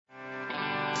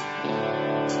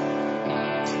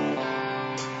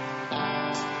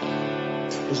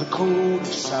There's a code of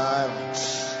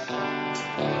silence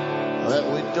that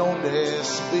we don't dare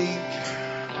speak.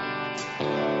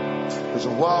 There's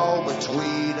a wall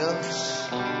between us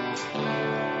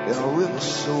and a river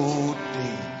so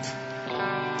deep.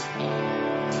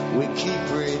 We keep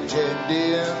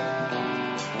pretending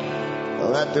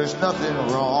that there's nothing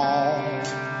wrong.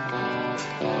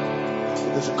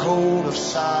 There's a code of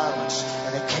silence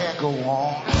and it can't go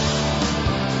on.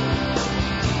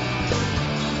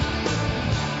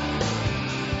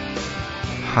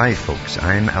 Hi folks,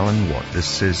 I'm Alan Watt.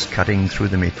 This is Cutting Through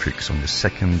the Matrix on the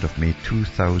 2nd of May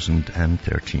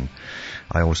 2013.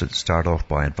 I always start off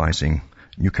by advising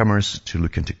newcomers to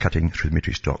look into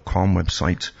cuttingthroughthematrix.com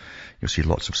website. You'll see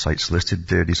lots of sites listed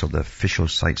there. These are the official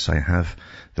sites I have.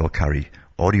 They'll carry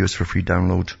audios for free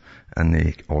download, and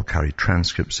they all carry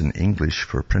transcripts in English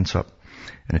for print up.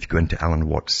 And if you go into Alan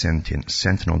Watt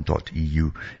Sentinel.eu,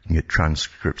 you can get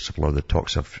transcripts of a lot of the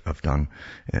talks I've done,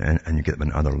 and you get them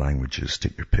in other languages.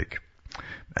 Take your pick.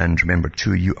 And remember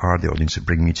too, you are the audience that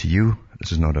bring me to you.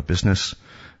 This is not a business,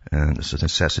 and this is a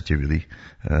necessity really.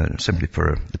 Simply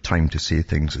for the time to say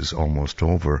things is almost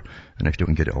over, and if you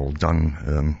don't get it all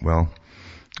done, well,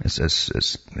 it's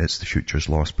the future's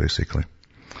lost basically.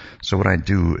 So what I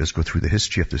do is go through the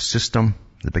history of the system,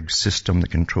 the big system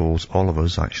that controls all of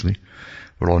us actually.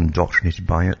 We're all indoctrinated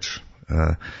by it.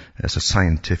 It's a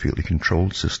scientifically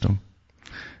controlled system.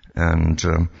 And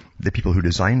the people who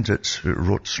designed it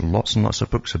wrote lots and lots of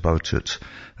books about it,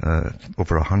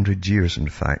 over 100 years in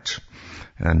fact.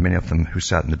 And many of them who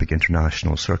sat in the big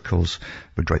international circles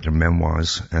would write their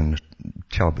memoirs and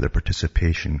tell about their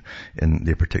participation in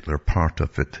their particular part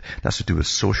of it. That's to do with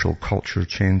social culture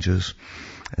changes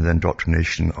and the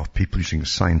indoctrination of people using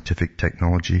scientific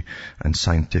technology and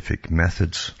scientific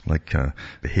methods like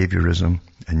behaviorism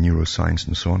and neuroscience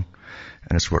and so on.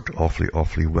 And it's worked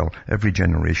awfully well. Every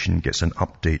generation gets an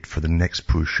update for the next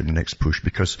push and the next push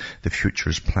because the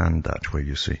future's planned that way,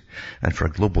 you see. And for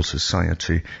a global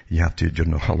society, you have to do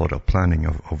a lot of planning,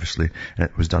 obviously. And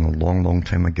it was done a long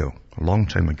time ago. A long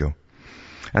time ago.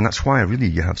 And that's why really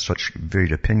you have such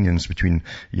varied opinions between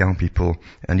young people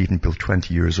and even people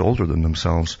 20 years older than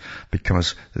themselves,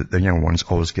 because the young ones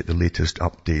always get the latest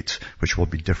update, which will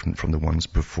be different from the ones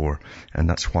before. And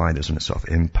that's why there's a sort of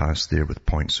impasse there with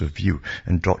points of view.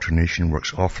 Indoctrination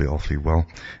works awfully well,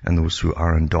 and those who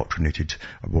are indoctrinated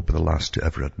will be the last to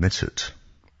ever admit it,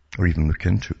 or even look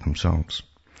into it themselves.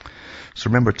 So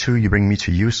remember too, you bring me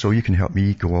to you, so you can help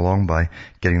me go along by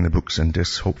getting the books and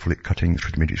discs, hopefully at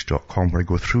cuttingthroughthematrix.com, where I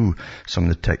go through some of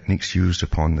the techniques used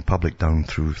upon the public down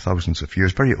through thousands of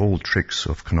years, very old tricks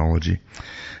of chronology,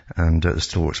 and it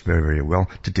still works very well.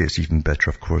 Today it's even better,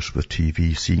 of course, with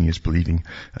TV, seeing is believing,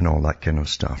 and all that kind of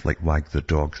stuff, like Wag the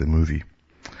Dog, the movie.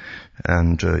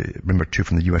 And remember too,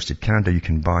 from the US to Canada, you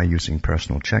can buy using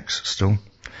personal checks still,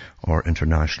 or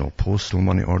international postal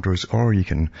money orders, or you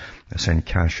can send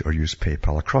cash or use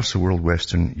PayPal. Across the world,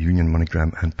 Western Union,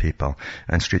 MoneyGram and PayPal.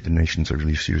 And straight donations are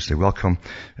really seriously welcome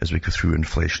as we go through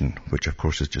inflation, which of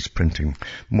course is just printing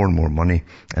more and more money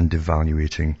and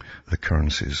devaluating the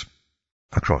currencies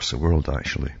across the world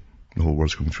actually. The whole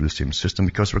world's going through the same system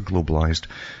because we're globalized,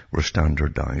 we're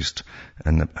standardized,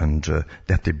 and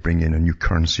they have to bring in a new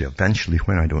currency eventually,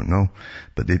 when I don't know,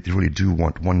 but they really do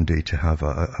want one day to have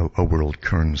a world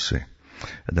currency.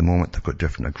 At the moment they've got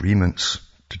different agreements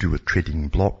to do with trading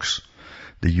blocks.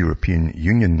 The European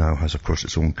Union now has, of course,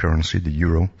 its own currency, the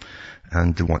euro,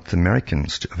 and they want the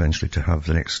Americans to eventually to have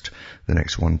the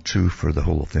next one too for the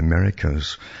whole of the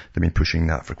Americas. They've been pushing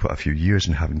that for quite a few years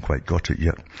and haven't quite got it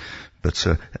yet. But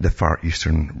the Far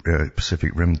Eastern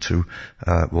Pacific Rim too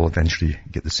will eventually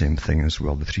get the same thing as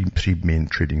well. The three main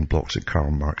trading blocks that Karl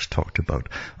Marx talked about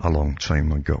a long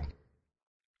time ago.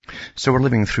 So we're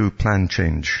living through planned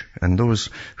change, and those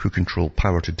who control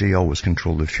power today always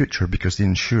control the future because they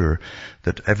ensure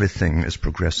that everything is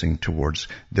progressing towards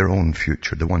their own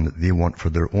future, the one that they want for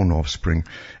their own offspring,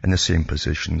 in the same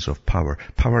positions of power.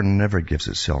 Power never gives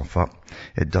itself up.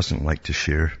 It doesn't like to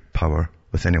share power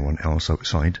with anyone else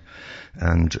outside,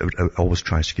 and it always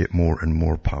tries to get more and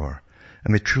more power.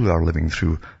 And we truly are living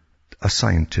through a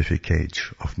scientific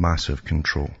age of massive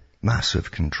control.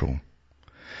 Massive control.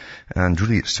 And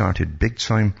really it started big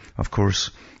time, of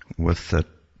course, with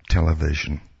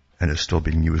television, and it's still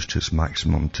being used to its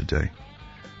maximum today.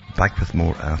 Back with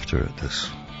more after this.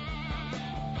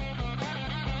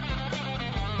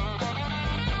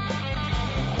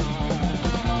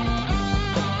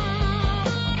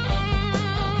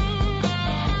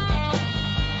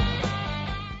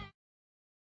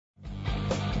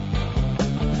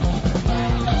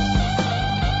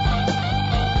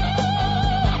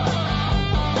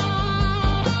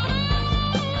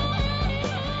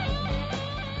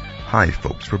 Hi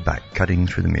folks, we're back cutting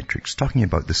through the matrix, talking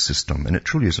about the system, and it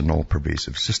truly is an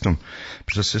all-pervasive system.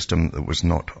 It's a system that was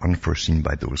not unforeseen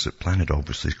by those that planned it,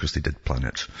 obviously, because they did plan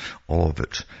it. All of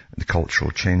it. The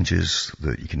cultural changes,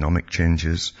 the economic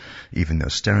changes, even the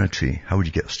austerity. How would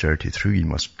you get austerity through? You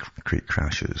must create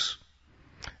crashes.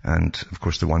 And, of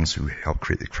course, the ones who helped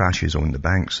create the crashes owned the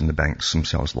banks, and the banks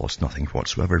themselves lost nothing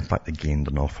whatsoever. In fact, they gained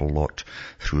an awful lot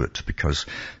through it, because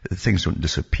things don't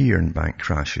disappear in bank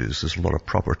crashes. There's a lot of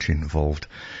property involved,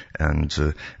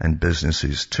 and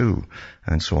businesses too,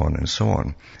 and so on and so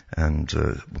on. And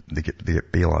they get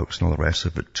bailouts and all the rest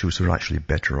of it too, so they're actually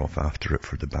better off after it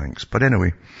for the banks. But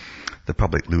anyway, the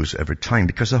public lose every time,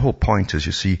 because the whole point is,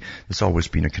 you see, there's always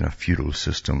been a kind of feudal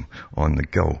system on the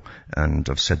go. And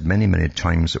I've said many, many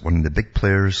times that one of the big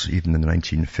players, even in the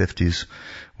 1950s,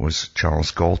 was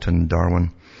Charles Galton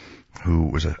Darwin, who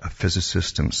was a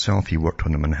physicist himself. He worked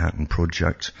on the Manhattan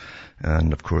Project.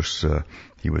 And of course,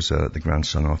 he was the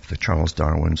grandson of the Charles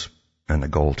Darwins and the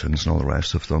Galtons and all the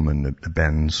rest of them, and the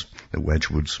Benns, the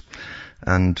Wedgwoods.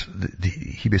 And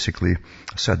he basically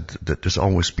said that there's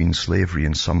always been slavery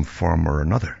in some form or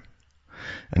another.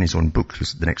 In his own book,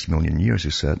 The Next Million Years, he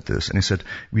said this. And he said,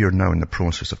 we are now in the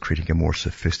process of creating a more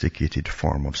sophisticated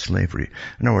form of slavery.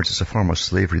 In other words, it's a form of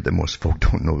slavery that most folk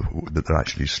don't know that they're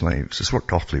actually slaves. It's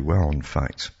worked awfully well, in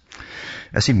fact.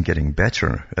 It's even getting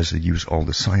better as they use all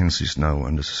the sciences now,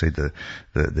 and as I say, the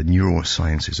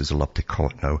neurosciences, as I love to call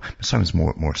it now. It sounds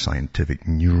more scientific,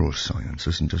 neuroscience,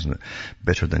 doesn't it?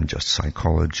 Better than just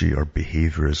psychology or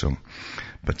behaviorism.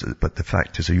 But the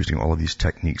fact is, they're using all of these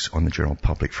techniques on the general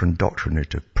public for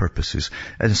indoctrinative purposes.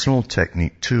 And it's an old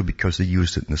technique too, because they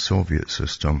used it in the Soviet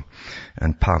system.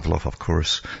 And Pavlov, of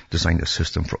course, designed a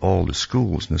system for all the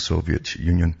schools in the Soviet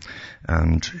Union.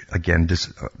 And again,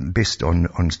 this, based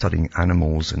on studying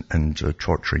animals and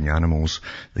torturing animals,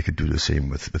 they could do the same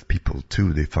with people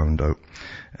too, they found out.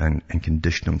 And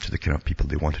condition them to the kind of people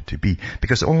they wanted to be.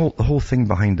 Because the whole thing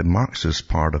behind the Marxist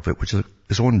part of it, which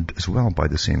is owned as well by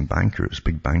the same bankers,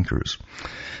 big bankers,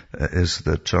 is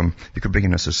that you could bring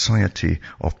in a society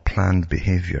of planned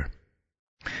behavior.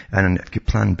 And if you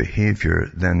plan behavior,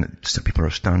 then people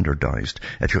are standardized.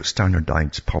 If you've got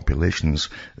standardized populations,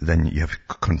 then you have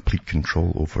complete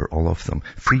control over all of them.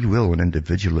 Free will and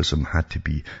individualism had to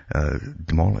be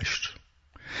demolished.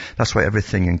 That's why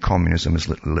everything in communism is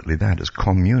literally that. It's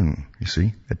commune, you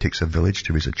see. It takes a village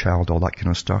to raise a child, all that kind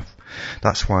of stuff.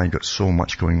 That's why you've got so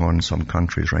much going on in some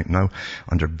countries right now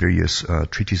under various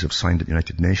treaties have signed at the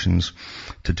United Nations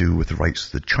to do with the rights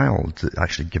of the child, that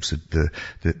actually gives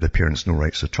the parents no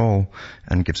rights at all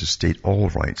and gives the state all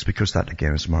rights, because that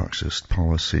again is Marxist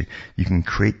policy. You can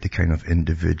create the kind of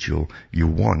individual you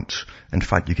want. In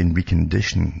fact, you can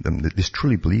recondition them. They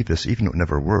truly believe this, even though it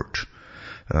never worked.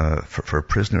 For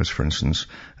prisoners, for instance,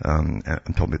 I'm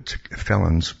talking about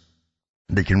felons,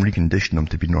 they can recondition them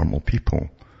to be normal people,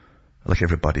 like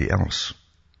everybody else,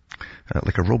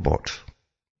 like a robot,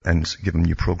 and give them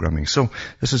new programming. So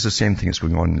this is the same thing that's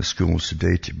going on in the schools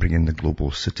today to bring in the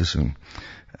global citizen,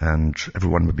 and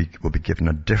everyone will be given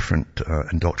a different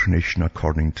indoctrination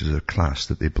according to the class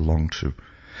that they belong to.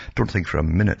 Don't think for a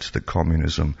minute that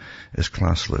communism is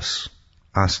classless.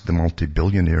 Ask the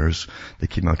multi-billionaires that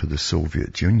came out of the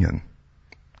Soviet Union.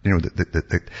 You know,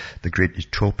 the great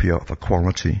utopia of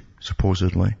equality,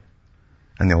 supposedly.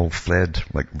 And they all fled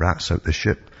like rats out the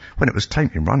ship. When it was time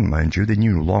to run, mind you, they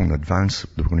knew long in advance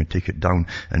that they were going to take it down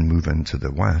and move into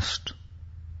the West.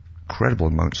 Incredible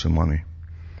amounts of money.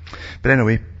 But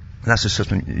anyway, that's the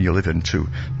system you live in too.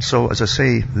 So, as I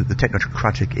say, the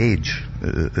technocratic age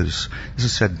this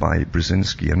is said by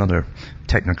Brzezinski, another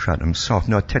technocrat himself.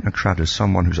 Now, a technocrat is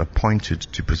someone who's appointed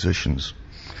to positions,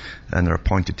 and they're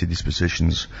appointed to these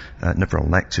positions, never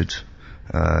elected.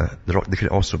 They could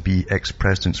also be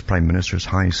ex-presidents, prime ministers,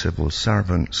 high civil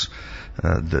servants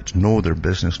that know their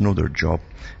business, know their job,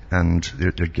 and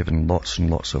they're given lots and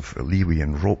lots of leeway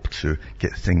and rope to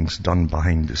get things done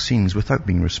behind the scenes without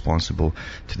being responsible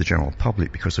to the general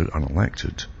public because they're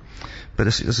unelected. But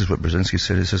this is what Brzezinski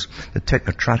said. He says, the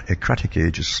technocratic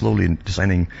age is slowly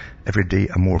designing every day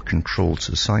a more controlled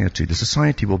society. The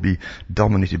society will be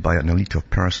dominated by an elite of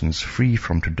persons free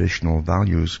from traditional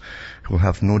values who will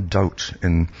have no doubt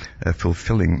in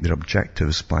fulfilling their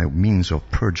objectives by means of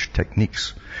purge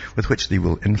techniques with which they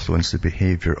will influence the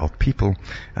behavior of people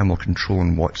and will control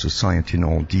and watch society in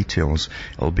all details.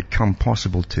 It will become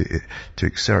possible to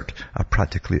exert a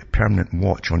practically permanent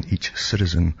watch on each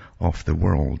citizen of the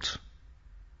world.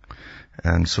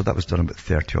 And so that was done about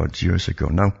 30 odd years ago.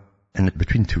 Now, in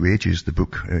Between Two Ages, the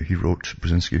book he wrote,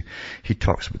 Brzezinski, he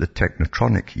talks about the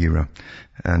technotronic era,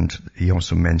 and he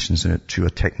also mentions in it too a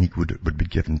technique would be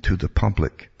given to the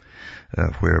public.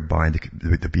 whereby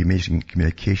there'd be amazing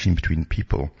communication between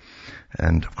people.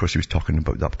 And of course he was talking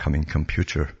about the upcoming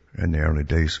computer in the early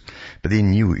days. But they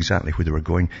knew exactly where they were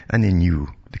going, and they knew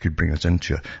they could bring us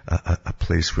into a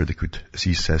place where they could, as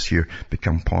he says here,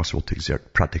 become possible to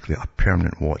exert practically a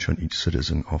permanent watch on each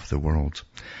citizen of the world.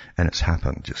 And it's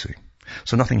happened, you see.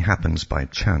 So nothing happens by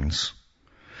chance.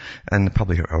 And the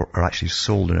public are actually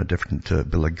sold in a different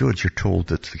bill of goods. You're told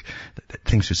that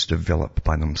things just develop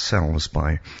by themselves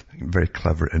by very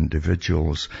clever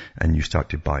individuals, and you start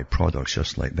to buy products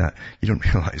just like that. You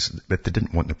don't realize that they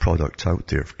didn't want the product out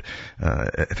there.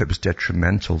 If it was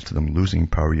detrimental to them losing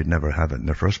power, you'd never have it in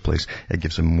the first place. It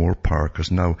gives them more power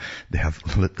because now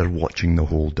they're watching the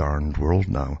whole darned world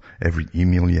now. Every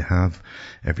email you have,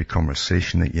 every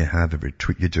conversation that you have, every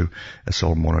tweet you do, it's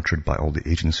all monitored by all the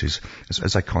agencies.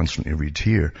 As I constantly read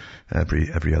here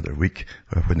every other week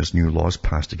when there's new laws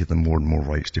passed to give them more and more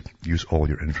rights to use all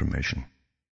your information.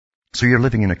 So you're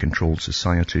living in a controlled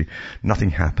society. Nothing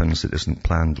happens that isn't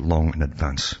planned long in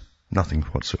advance. Nothing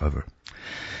whatsoever.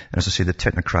 And as I say, the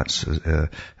technocrats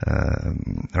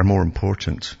are more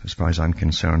important, as far as I'm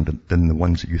concerned, than the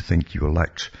ones that you think you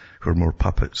elect, who are more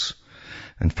puppets.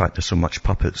 In fact, there's so much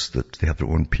puppets that they have their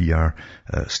own PR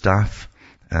staff.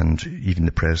 And even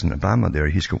the President Obama there,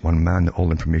 he's got one man that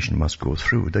all information must go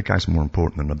through. That guy's more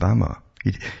important than Obama.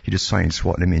 He decides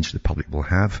what image the public will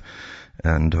have.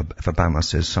 And if Obama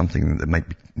says something that might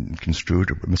be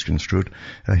construed or misconstrued,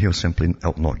 he'll simply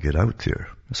not get out there.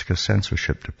 It's like a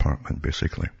censorship department,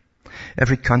 basically.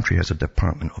 Every country has a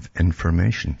Department of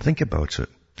Information. Think about it.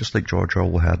 Just like George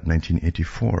Orwell had in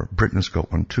 1984. Britain's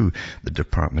got one too, the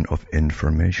Department of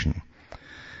Information.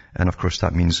 And of course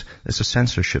that means it's a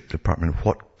censorship department,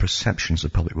 what perceptions the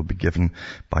public will be given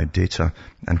by data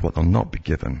and what they'll not be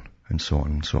given, and so on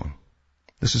and so on.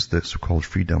 This is the so-called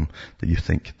freedom that you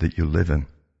think that you live in.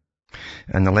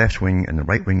 And the left wing and the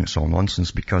right wing, it's all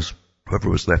nonsense, because whoever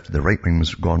was left of the right wing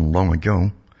was gone long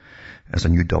ago as a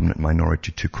new dominant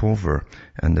minority took over,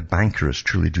 and the bankers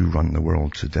truly do run the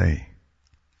world today.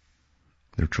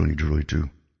 They truly do.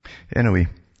 Anyway,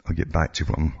 I'll get back to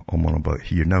what I'm on about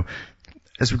here. Now,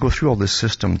 as we go through all this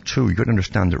system too, you've got to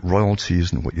understand that royalty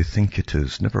isn't what you think it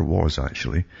is. Never was,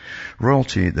 actually.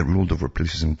 Royalty that ruled over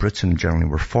places in Britain generally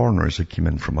were foreigners that came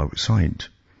in from outside.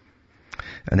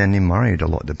 And then they married a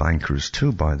lot of the bankers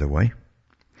too, by the way.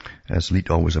 As elite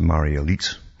always marry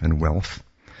elite and wealth.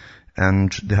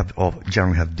 And they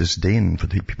generally have disdain for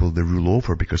the people they rule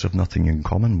over because of nothing in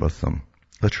common with them.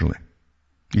 Literally.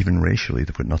 Even racially,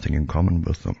 they've got nothing in common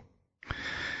with them.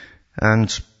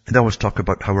 And they always talk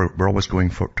about how we're always going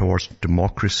towards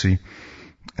democracy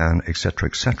and et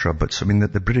cetera, But I mean,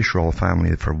 the British royal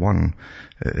family, for one,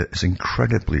 is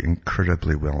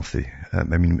incredibly wealthy. I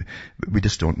mean, we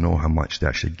just don't know how much they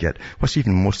actually get. What's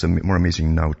even more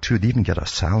amazing now too, they even get a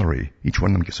salary. Each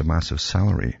one of them gets a massive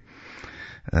salary.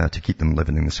 To keep them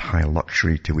living in this high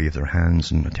luxury, to wave their hands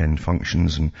and attend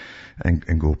functions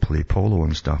and go play polo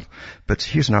and stuff. But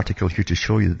here's an article here to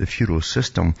show you that the feudal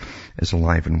system is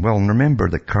alive and well. And remember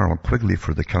that Carl Quigley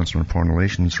for the Council on Foreign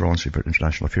Relations, Royal Institute for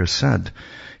International Affairs said,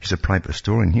 he's a private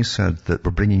historian, he said that we're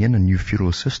bringing in a new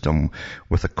feudal system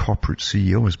with a corporate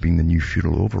CEO as being the new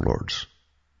feudal overlords.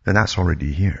 And that's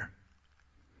already here.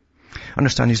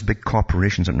 Understand these big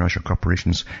corporations, international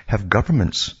corporations, have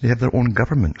governments. They have their own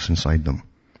governments inside them.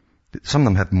 Some of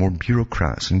them have more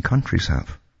bureaucrats than countries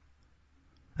have.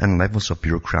 And levels of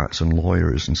bureaucrats and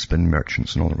lawyers and spin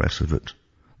merchants and all the rest of it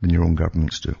than your own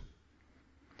governments do.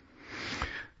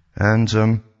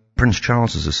 And Prince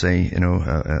Charles, as I say,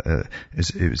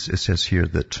 it says here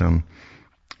that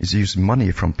he's used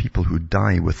money from people who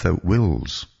die without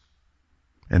wills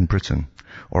in Britain,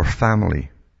 or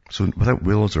family. So without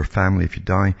wills or family, if you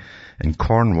die in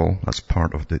Cornwall, that's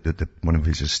part of one of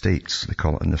his estates. They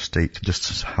call it an estate. He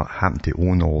just happen to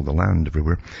own all the land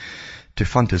everywhere. To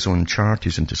fund his own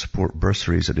charities and to support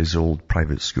bursaries at his old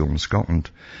private school in Scotland.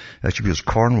 As Duke of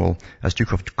Cornwall,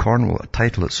 a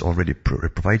title that's already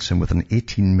provides him with an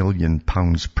 £18 million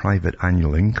private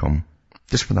annual income.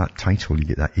 Just for that title, you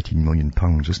get that £18 million.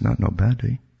 Isn't that not bad,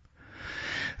 eh?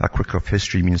 A quick of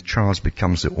history means Charles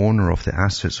becomes the owner of the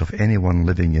assets of anyone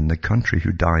living in the country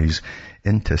who dies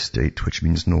intestate, which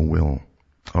means no will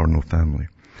or no family.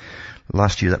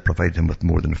 Last year that provided him with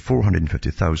more than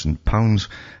 £450,000,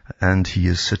 and he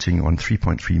is sitting on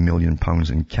 £3.3 million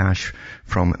in cash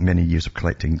from many years of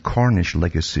collecting Cornish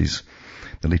legacies.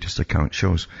 The latest account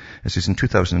shows. It says in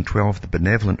 2012, the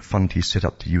benevolent fund he set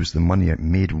up to use the money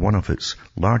made one of its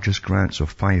largest grants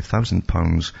of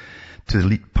 £5,000 to the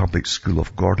elite public school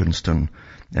of Gordonston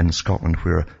in Scotland,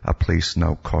 where a place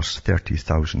now costs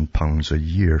 £30,000 a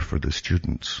year for the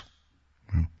students.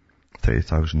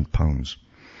 £30,000.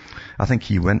 I think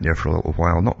he went there for a little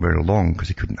while, not very long, because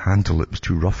he couldn't handle it. It was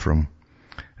too rough for him.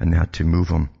 And they had to move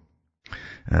him,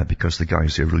 because the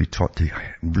guys there really taught to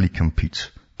really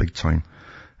compete big time,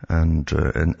 and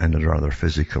are rather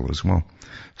physical as well.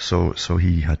 So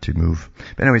he had to move.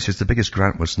 But anyway, he says the biggest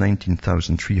grant was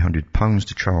 £19,300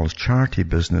 to Charles' charity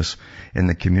business in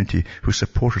the community, whose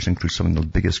supporters include some of the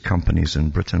biggest companies in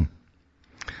Britain.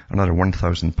 Another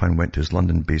 £1,000 went to his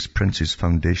London-based Prince's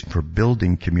Foundation for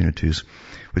Building Communities,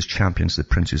 which champions the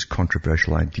Prince's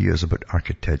controversial ideas about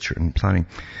architecture and planning.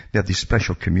 They have these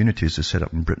special communities they set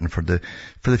up in Britain for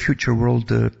the future world,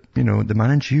 the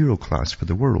managerial class for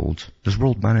the world. There's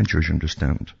world managers, you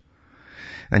understand.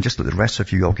 And just like the rest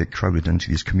of you all get crowded into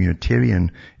these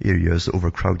communitarian areas, the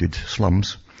overcrowded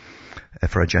slums,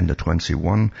 for Agenda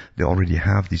 21, they already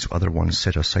have these other ones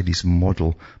set aside, these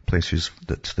model places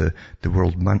that the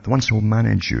ones that will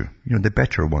manage you, the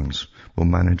better ones will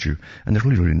manage you. And they're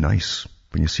really, really nice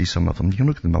when you see some of them. You can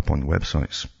look them up on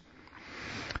websites.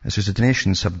 It says the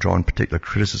donations have drawn particular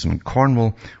criticism in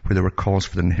Cornwall, where there were calls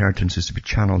for the inheritances to be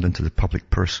channeled into the public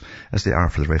purse, as they are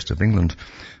for the rest of England.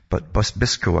 But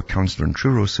Biscoe, a councillor in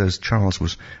Truro, says Charles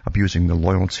was abusing the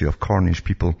loyalty of Cornish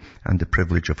people and the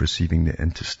privilege of receiving the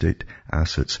interstate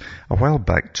assets. A while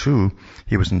back, too,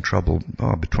 he was in trouble,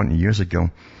 about 20 years ago,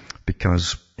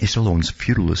 because he still owns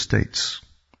feudal estates.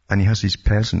 And he has these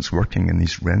peasants working in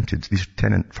these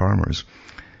tenant farmers,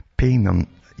 paying them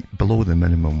below the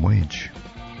minimum wage.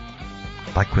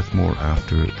 Back with more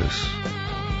after this.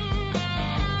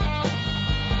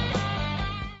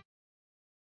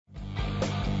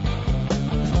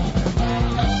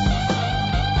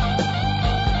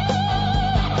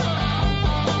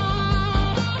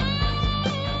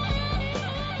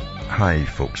 Hi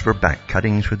folks, we're back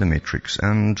cutting through the matrix,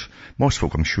 and most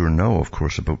folk I'm sure know, of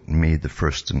course, about May the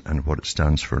 1st and what it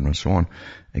stands for and so on.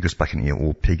 It goes back into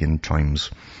old pagan times,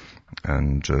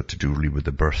 and to do really with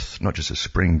the birth, not just of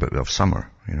spring, but of summer,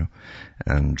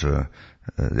 and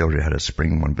they already had a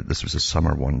spring one, but this was a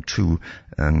summer one too,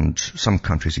 and some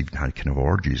countries even had kind of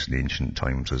orgies in ancient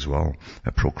times as well.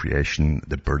 Procreation,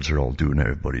 the birds are all doing it,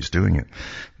 everybody's doing it.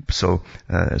 So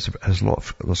it has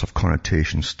lots of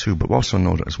connotations too, but we also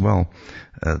know as well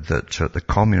that the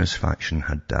communist faction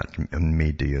had that on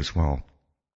May Day as well,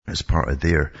 as part of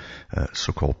their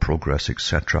so-called progress,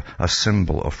 etc., a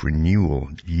symbol of renewal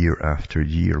year after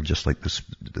year, just like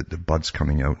the buds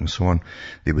coming out and so on.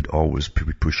 They would always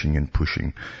be pushing and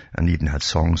pushing, and even had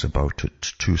songs about it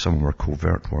too. Some were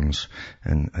covert ones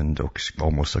and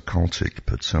almost occultic,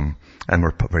 but and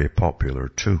were very popular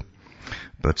too.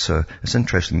 But it's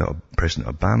interesting that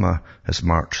President Obama has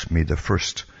marked May the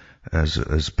 1st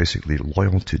as basically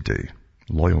Loyalty Day.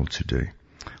 Loyalty Day.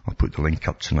 I'll put the link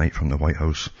up tonight from the White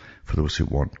House for those who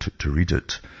want to read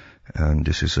it. And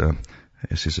this is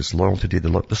Loyalty Day.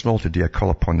 This Loyalty Day, I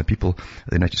call upon the people of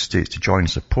the United States to join in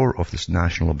support of this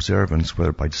national observance,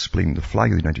 whether by displaying the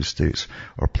flag of the United States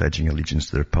or pledging allegiance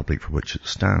to the republic for which it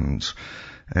stands.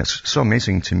 It's so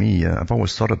amazing to me. I've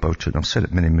always thought about it, and I've said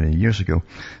it many, many years ago,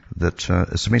 that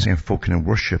it's amazing how folk can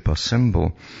worship a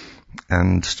symbol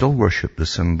and still worship the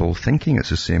symbol, thinking it's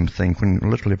the same thing when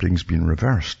literally everything's been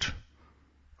reversed.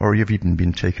 Or you've even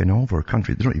been taken over a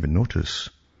country. They don't even notice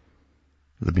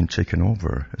they've been taken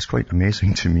over. It's quite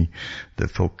amazing to me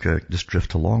that folk just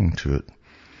drift along to it.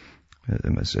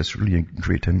 It's really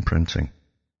great imprinting.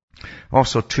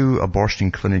 Also, 2 abortion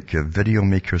clinic video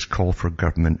makers call for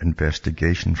government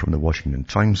investigation from the Washington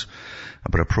Times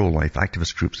about a pro-life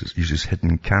activist group that uses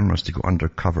hidden cameras to go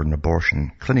undercover in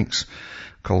abortion clinics.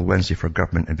 Call Wednesday for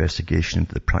government investigation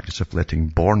into the practice of letting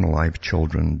born alive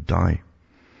children die.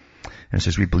 And it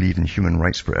says, we believe in human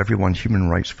rights for everyone, human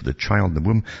rights for the child in the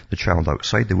womb, the child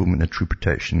outside the womb, and the true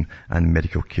protection and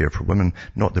medical care for women,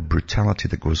 not the brutality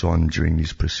that goes on during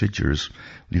these procedures.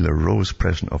 Leela Rose,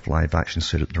 president of Live Action,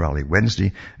 said at the rally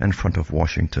Wednesday in front of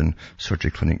Washington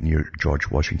Surgery Clinic near George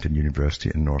Washington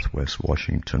University in Northwest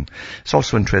Washington. It's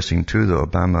also interesting too that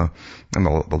Obama,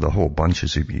 well, the whole bunch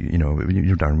is,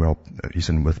 you're darn well, he's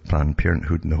in with Planned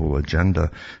Parenthood and the whole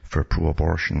agenda for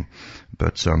pro-abortion.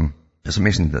 But, it's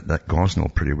amazing that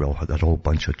Gosnell pretty well had that whole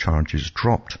bunch of charges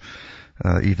dropped,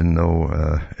 even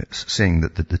though it's saying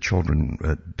that the children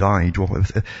died. Well,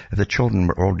 if the children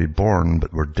were already born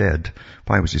but were dead,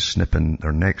 why was he snipping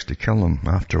their necks to kill them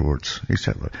afterwards? He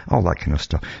said all that kind of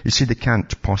stuff. You see, they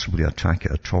can't possibly attack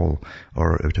it at all,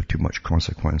 or it would have too much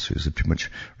consequences, too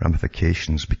much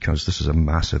ramifications, because this is a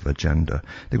massive agenda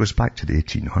that goes back to the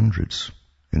 1800s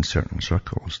in certain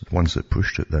circles, the ones that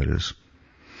pushed it, that is.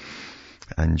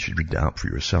 And you should read that out for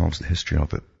yourselves, the history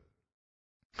of it.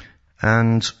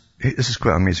 And, This is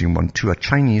quite an amazing one too. A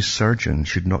Chinese surgeon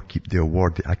should not keep the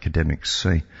award, the academics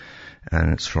say.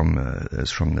 And it's from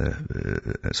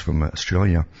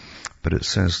Australia. But it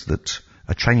says that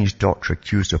a Chinese doctor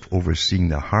accused of overseeing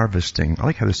the harvesting, I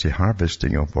like how they say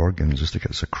harvesting of organs, as like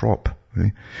it's a crop,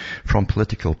 from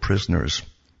political prisoners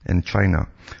in China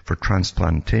for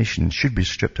transplantation should be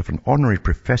stripped of an honorary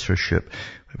professorship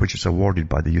which is awarded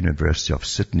by the University of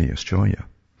Sydney, Australia.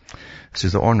 This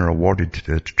is the honour awarded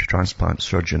to transplant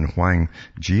surgeon Huang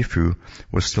Jifu,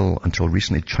 was still until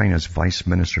recently China's Vice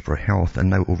Minister for Health and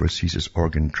now oversees its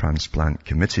organ transplant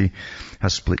committee,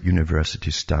 has split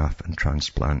university staff and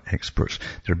transplant experts.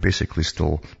 They're basically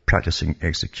still practicing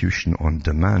execution on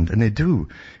demand, and they do.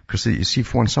 Because you see,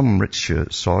 if some rich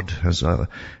sod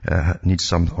needs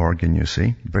some organ, you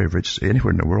see, very rich,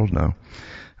 anywhere in the world now,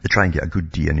 they try and get a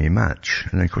good DNA match.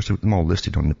 And of course, they're all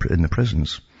listed in the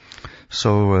prisons.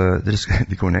 So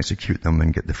they go and execute them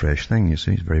and get the fresh thing, you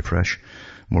see. It's very fresh.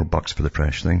 More bucks for the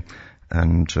fresh thing.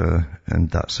 And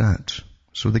that's that.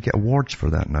 So they get awards for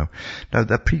that now. Now,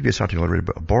 that previous article I read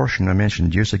about abortion, I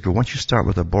mentioned years ago, once you start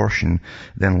with abortion,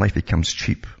 then life becomes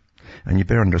cheap. And you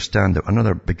better understand that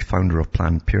another big founder of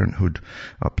Planned Parenthood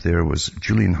up there was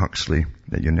Julian Huxley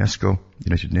at UNESCO,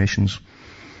 United Nations.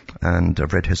 And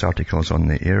I've read his articles on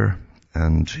the air.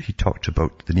 And he talked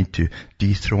about the need to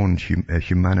dethrone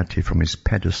humanity from his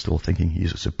pedestal, thinking he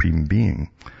is a supreme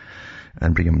being,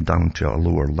 and bring him down to a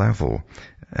lower level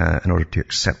in order to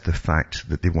accept the fact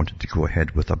that they wanted to go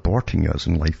ahead with aborting us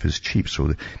and life is cheap. So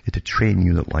they had to train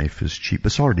you that life is cheap.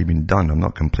 It's already been done. I'm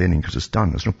not complaining because it's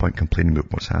done. There's no point complaining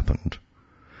about what's happened.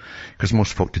 Because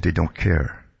most folk today don't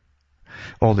care.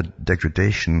 All the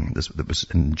degradation that was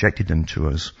injected into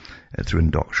us through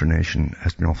indoctrination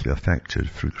has been awfully affected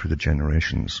through the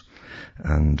generations.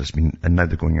 And now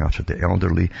they're going after the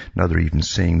elderly. Now they're even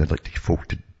saying they'd like folk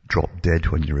to drop dead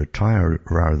when you retire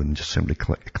rather than just simply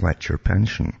collect your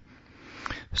pension.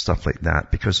 Stuff like that.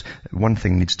 Because one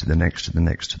thing leads to the next, to the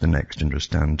next, to the next,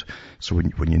 understand? So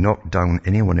when you knock down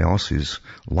anyone else's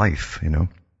life,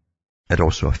 it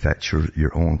also affects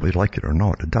your own, whether you like it or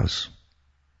not. It does.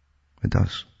 It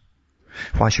does.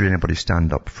 Why should anybody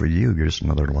stand up for you? You're just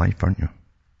another life, aren't you?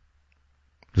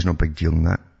 There's no big deal in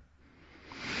that.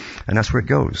 And that's where it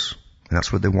goes. And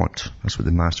that's what they want. That's what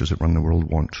the masters that run the world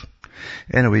want.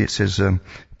 Anyway, it says,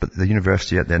 but the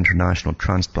university at the International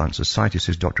Transplant Society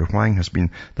says Dr. Huang has been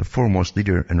the foremost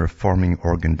leader in reforming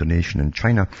organ donation in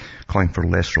China, calling for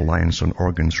less reliance on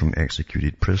organs from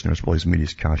executed prisoners. Well, he's made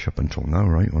his cash up until now,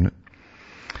 right, on it?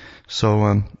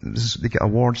 So, they get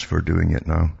awards for doing it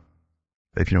now.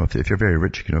 If you're very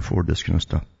rich, you can afford this kind of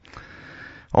stuff.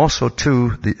 Also,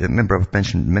 too, remember I've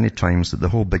mentioned many times that the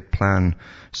whole big plan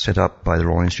set up by the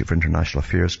Royal Institute for International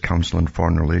Affairs, Council on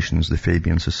Foreign Relations, the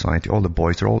Fabian Society, all the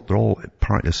boys, they're all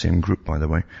part of the same group, by the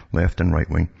way, left and right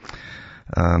wing.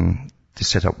 To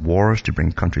set up wars, to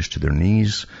bring countries to their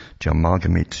knees, to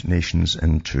amalgamate nations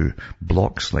into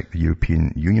blocks like the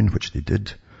European Union, which they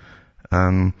did.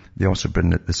 They also bring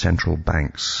the central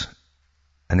banks.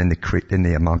 And then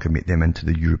they amalgamate them into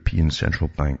the European Central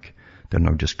Bank. They'll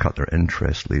now just cut their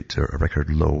interest rate to a record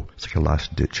low. It's like a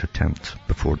last-ditch attempt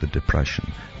before the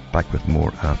Depression. Back with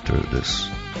more after this.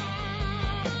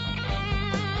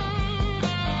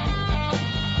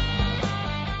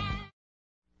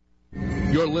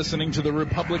 You're listening to the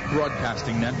Republic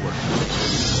Broadcasting Network.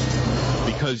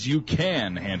 Because you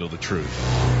can handle the truth.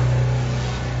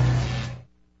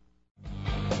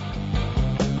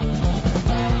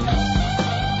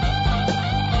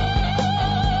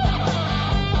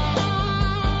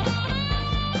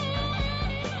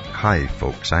 Hi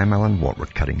folks, I'm Alan Watt. We're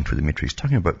cutting through the matrix,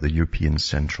 talking about the European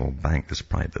Central Bank, this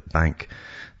private bank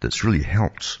that's really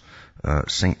helped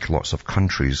sink lots of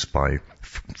countries by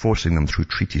forcing them through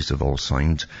treaties they've all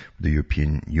signed with the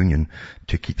European Union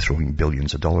to keep throwing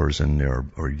billions of dollars in there,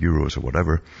 or euros or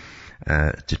whatever,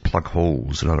 to plug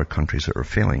holes in other countries that are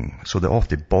failing. So they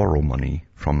often borrow money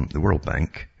from the World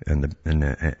Bank and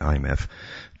the IMF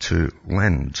to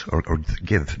lend or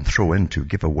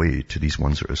give away to these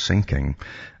ones that are sinking.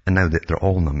 And now that they're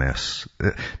all in a mess.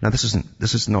 Now this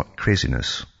is not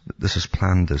craziness. This is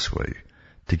planned this way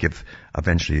to give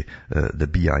eventually the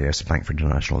BIS, Bank for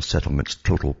International Settlements,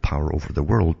 total power over the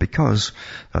world, because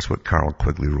that's what Carl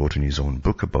Quigley wrote in his own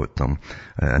book about them.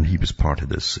 And he was part of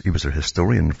this. He was a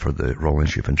historian for the Royal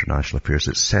Institute of International Affairs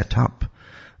that set up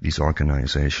these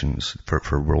organizations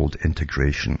for world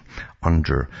integration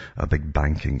under a big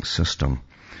banking system.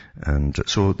 And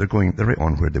so they're right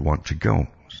on where they want to go.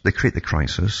 They create the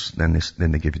crisis, then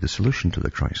they give you the solution to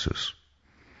the crisis.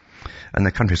 And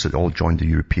the countries that all joined the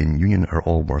European Union are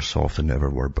all worse off than they ever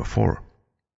were before.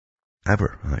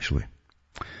 Ever, actually.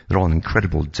 They're all in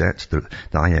incredible debt. The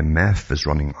IMF is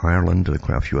running Ireland and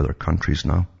quite a few other countries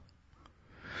now.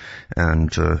 And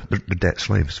they're debt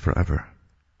slaves forever.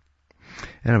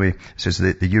 Anyway, it says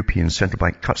the European Central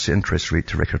Bank cuts the interest rate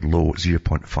to record low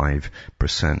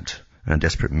 0.5% in a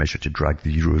desperate measure to drag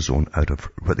the Eurozone out of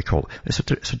what they call, it's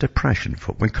a depression.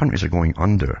 When countries are going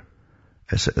under,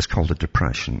 it's called a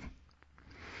depression.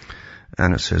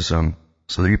 And it says,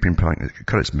 so the European Bank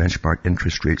cut its benchmark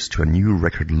interest rates to a new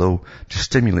record low to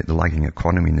stimulate the lagging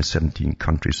economy in the 17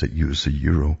 countries that use the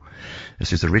euro. It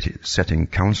says the rate-setting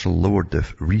council lowered the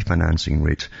refinancing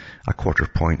rate a quarter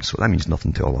point, so that means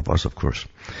nothing to all of us, of course.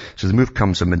 So the move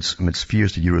comes amidst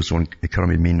fears the eurozone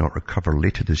economy may not recover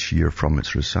later this year from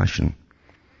its recession.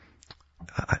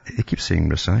 They keep saying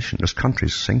recession. This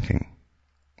country's sinking.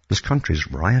 This country's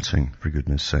rioting, for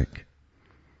goodness sake.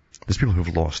 There's people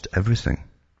who've lost everything.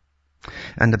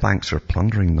 And the banks are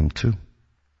plundering them too.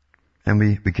 And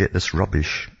we get this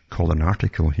rubbish called an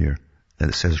article here that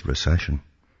it says recession.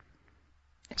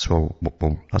 So,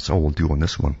 well, that's all we'll do on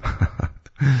this one.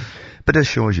 But it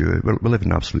shows you, we live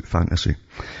in absolute fantasy.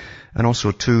 And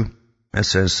also too, it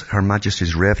says Her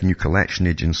Majesty's Revenue Collection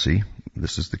Agency,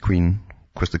 this is the Queen,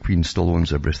 of course the Queen still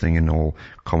owns everything in all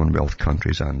Commonwealth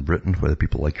countries and Britain, whether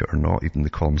people like it or not, even they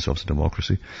call themselves a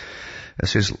democracy. It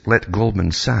says, let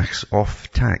Goldman Sachs off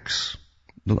tax.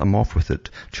 I'm off with it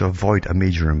to avoid a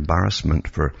major embarrassment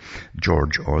for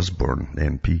George Osborne, the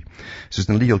MP. It says,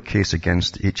 in a legal case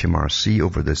against HMRC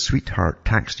over the sweetheart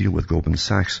tax deal with Goldman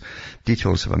Sachs,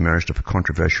 details have emerged of a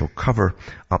controversial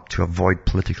cover-up to avoid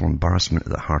political embarrassment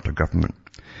at the heart of government.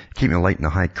 Keeping light in the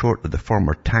High Court that the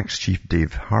former tax chief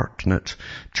Dave Hartnett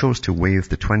chose to waive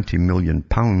the £20 million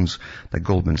that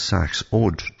Goldman Sachs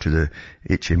owed to the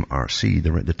HMRC,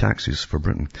 the taxes for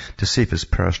Britain, to save his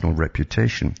personal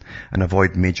reputation and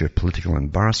avoid major political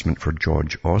embarrassment for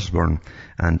George Osborne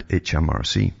and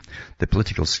HMRC. The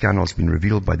political scandal has been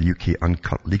revealed by the UK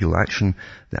Uncut Legal Action,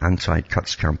 the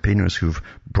anti-cuts campaigners who've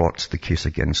brought the case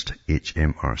against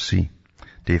HMRC.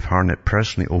 Dave Hartnett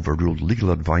personally overruled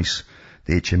legal advice,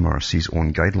 the HMRC's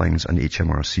own guidelines and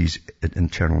HMRC's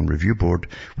internal review board,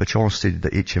 which all stated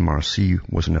that HMRC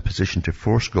was in a position to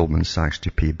force Goldman Sachs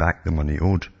to pay back the money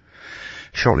owed.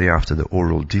 Shortly after the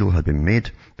oral deal had been made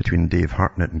between Dave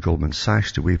Hartnett and Goldman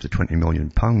Sachs to waive the £20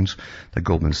 million that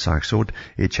Goldman Sachs owed,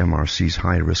 HMRC's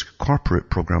high-risk corporate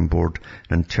program board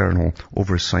and internal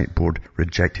oversight board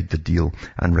rejected the deal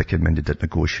and recommended that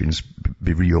negotiations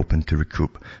be reopened to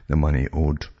recoup the money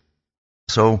owed.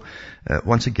 So,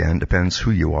 once again, depends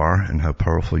who you are and how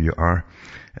powerful you are,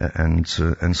 and so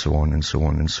on and so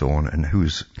on and so on, and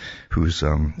whose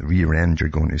rear end you're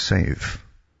going to save.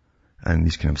 And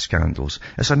these kind of scandals.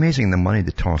 It's amazing the money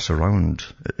they toss around.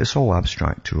 It's all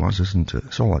abstract to us, isn't it?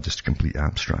 It's all just complete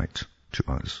abstract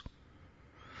to us.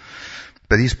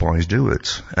 But these boys do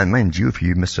it. And mind you, if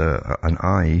you miss an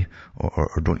eye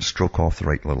or don't stroke off the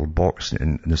right little box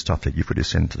in the stuff that you've got to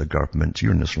send to the government,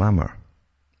 you're an Islammer.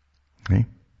 Eh?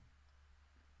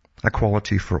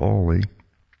 Equality for all, eh?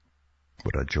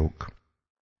 What a joke.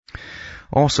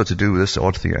 Also to do with this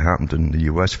odd thing that happened in the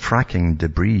US, fracking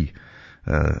debris,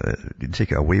 you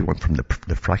take it away from the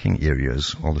fracking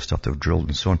areas, all the stuff they've drilled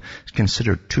and so on, it's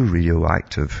considered too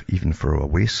radioactive even for a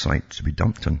waste site to be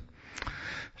dumped in.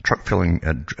 Truck filling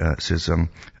says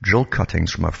drill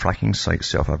cuttings from a fracking site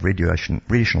set off a radiation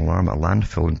alarm at a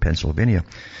landfill in Pennsylvania.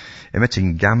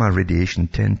 Emitting gamma radiation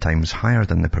 10 times higher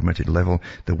than the permitted level,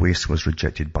 the waste was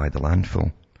rejected by the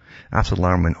landfill. After the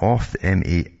alarm went off,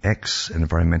 the MAX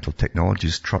Environmental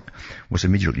Technologies truck was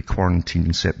immediately quarantined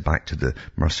and sent back to the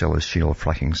Marcellus Shale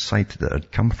fracking site that it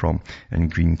had come from in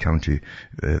Greene County,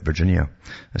 Virginia.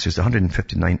 It says the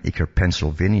 159-acre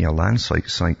Pennsylvania land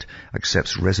site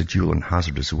accepts residual and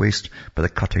hazardous waste, but the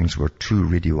cuttings were too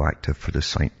radioactive for the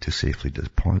site to safely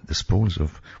dispose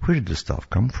of. Where did this stuff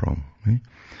come from? Eh?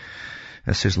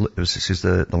 It says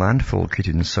the landfill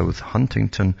located in South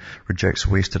Huntington rejects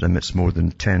waste that emits more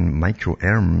than 10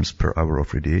 microerms per hour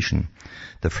of radiation.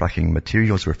 The fracking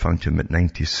materials were found to emit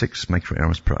 96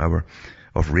 microerms per hour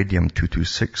of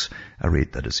radium-226, a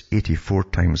rate that is 84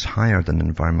 times higher than the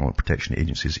Environmental Protection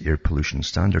Agency's air pollution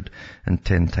standard and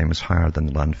 10 times higher than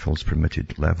the landfill's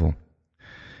permitted level.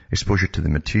 Exposure to the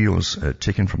materials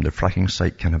taken from the fracking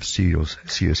site can have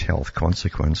serious health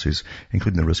consequences,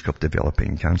 including the risk of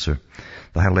developing cancer.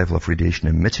 The high level of radiation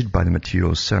emitted by the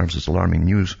materials serves as alarming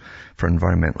news for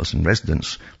environmentalists and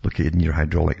residents located near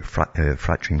hydraulic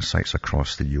fracturing sites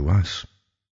across the U.S.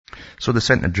 So they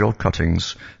sent the drill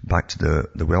cuttings back to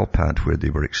the well pad where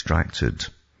they were extracted.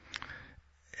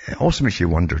 It also makes you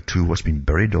wonder, too, what's been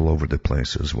buried all over the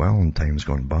place as well in times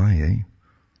gone by, eh?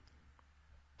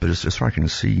 But as far as I can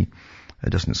see, It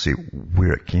doesn't say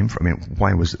where it came from. I mean,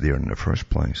 why was it there in the first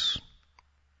place?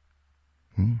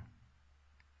 We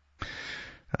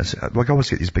always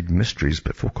get these big mysteries,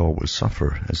 but folk always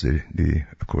suffer as they,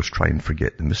 of course, try and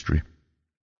forget the mystery.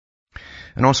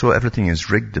 And also, everything is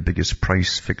rigged, the biggest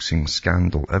price-fixing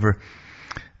scandal ever.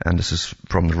 And this is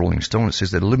from the Rolling Stone. It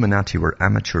says that Illuminati were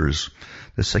amateurs.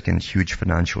 The second huge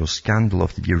financial scandal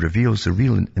of the year reveals the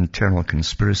real internal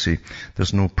conspiracy.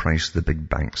 There's no price the big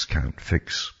banks can't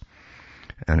fix.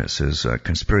 And it says,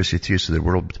 conspiracy theories of the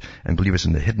world and believers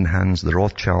in the hidden hands, the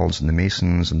Rothschilds and the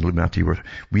Masons and the Illuminati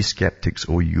we skeptics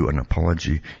owe you an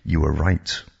apology. You were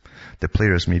right. The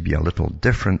players may be a little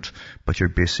different, but your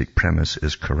basic premise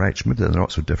is correct. Maybe they're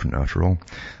not so different after all.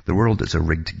 The world is a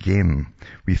rigged game.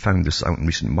 We found this out in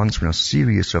recent months when a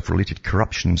series of related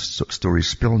corruption stories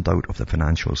spilled out of the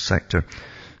financial sector,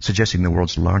 suggesting the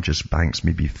world's largest banks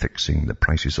may be fixing the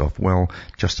prices of, well,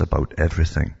 just about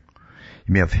everything.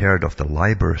 You may have heard of the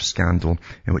LIBOR scandal,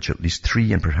 in which at least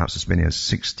 3 and perhaps as many as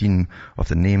 16 of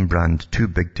the name brand too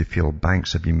big to fail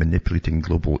banks have been manipulating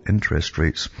global interest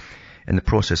rates, in the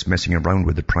process messing around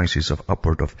with the prices of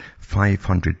upward of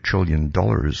 $500 trillion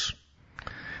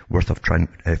worth of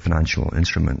financial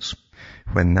instruments.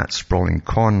 When that sprawling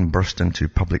con burst into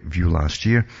public view last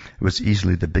year, it was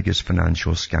easily the biggest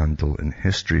financial scandal in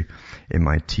history.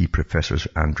 MIT professor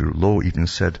Andrew Lowe even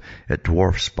said it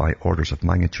dwarfs by orders of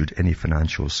magnitude any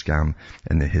financial scam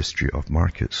in the history of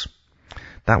markets.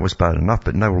 That was bad enough,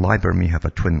 but now LIBOR may have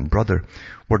a twin brother.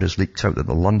 Word has leaked out that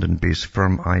the London-based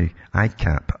firm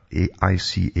ICAP,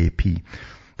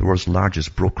 the world's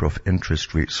largest broker of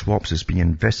interest rate swaps, is being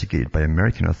investigated by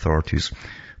American authorities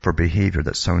for behavior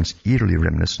that sounds eerily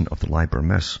reminiscent of the LIBOR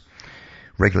mess.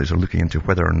 Regulators are looking into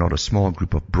whether or not a small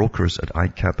group of brokers at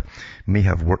ICAP may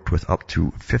have worked with up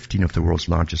to 15 of the world's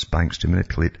largest banks to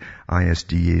manipulate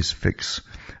ISDA's fix,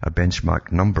 a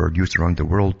benchmark number used around the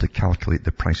world to calculate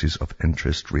the prices of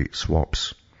interest rate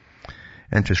swaps.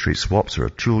 Interest rate swaps are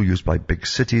a tool used by big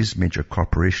cities, major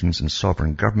corporations and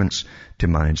sovereign governments to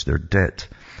manage their debt.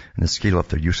 And the scale of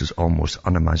their use is almost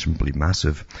unimaginably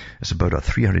massive. It's about a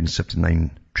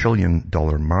 $379 trillion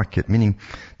market, meaning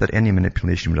that any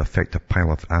manipulation would affect a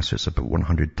pile of assets about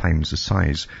 100 times the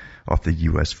size of the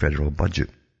US federal budget.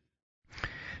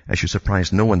 It should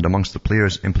surprise no one amongst the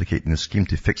players implicated in the scheme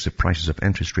to fix the prices of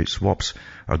interest rate swaps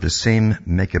are the same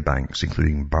mega banks,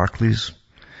 including Barclays,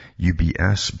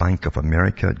 UBS, Bank of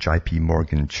America, JP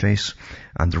Morgan Chase,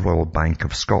 and the Royal Bank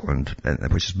of Scotland,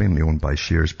 which is mainly owned by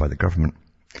shares by the government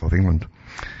of England.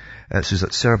 It says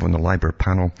that serve on the LIBOR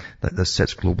panel that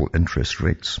sets global interest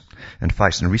rates. In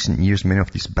fact, in recent years, many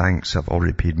of these banks have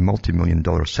already paid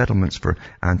multi-million-dollar settlements for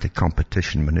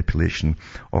anti-competition manipulation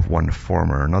of one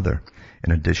form or another.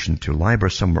 In addition to LIBOR,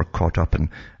 some were caught up in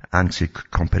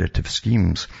anti-competitive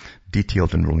schemes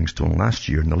detailed in Rolling Stone last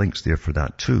year, and the link's there for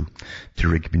that too, to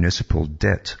rig municipal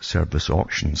debt service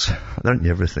auctions. Aren't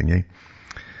you everything, eh?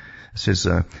 It says,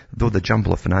 though the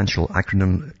jumble of financial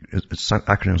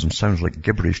acronyms sounds like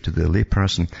gibberish to the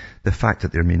layperson, the fact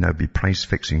that there may now be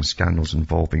price-fixing scandals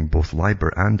involving both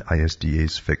LIBOR and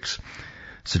ISDA's fix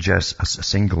suggests a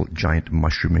single giant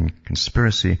mushrooming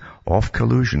conspiracy of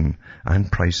collusion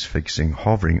and price-fixing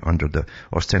hovering under the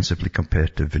ostensibly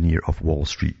competitive veneer of Wall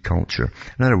Street culture.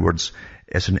 In other words,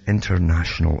 it's an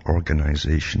international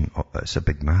organization. It's a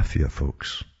big mafia,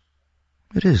 folks.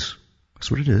 It is.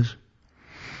 That's what it is.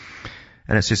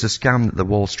 And it says a scam that the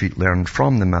Wall Street learned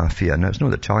from the mafia. Now, it's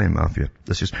not the Italian mafia.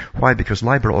 This is why, because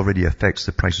LIBOR already affects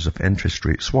the prices of interest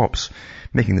rate swaps,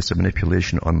 making this a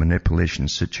manipulation on manipulation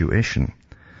situation.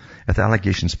 If the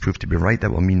allegations prove to be right,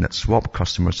 that will mean that swap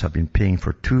customers have been paying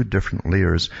for 2 different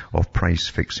layers of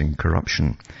price-fixing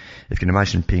corruption. If you can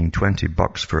imagine paying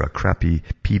 $20 for a crappy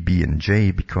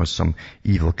PB&J because some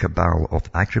evil cabal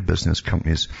of agribusiness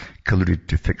companies colluded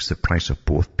to fix the price of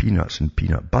both peanuts and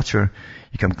peanut butter,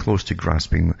 you come close to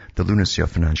grasping the lunacy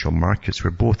of financial markets where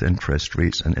both interest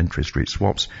rates and interest rate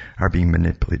swaps are being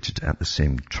manipulated at the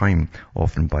same time,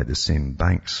 often by the same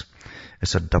banks.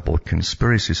 It's a double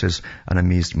conspiracy, says an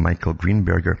amazed Michael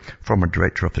Greenberger, former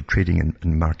director of the Trading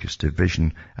and Markets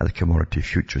Division at the Commodity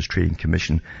Futures Trading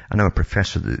Commission and now a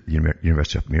professor at the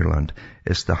University of Maryland.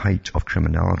 It's the height of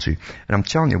criminality. And I'm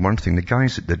telling you one thing, the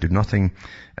guys that do nothing,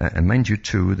 and mind you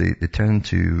too, they tend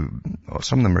to,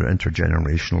 some of them are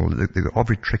intergenerational, they got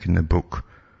every trick in the book.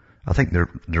 I think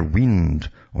they're weaned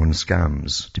on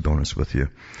scams, to be honest with you.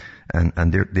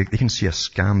 And they can see a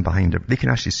scam behind it. They can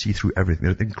actually see through everything.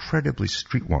 They're incredibly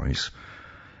streetwise.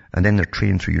 And then they're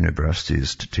trained through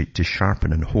universities to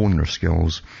sharpen and hone their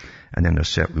skills. And then they're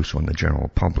set loose on the general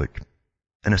public.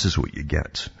 And this is what you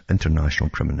get. International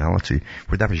criminality,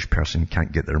 where the average person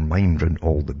can't get their mind around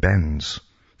all the bends.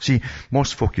 See,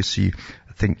 most folk, you see,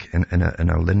 think in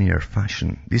a linear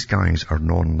fashion. These guys are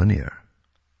non-linear.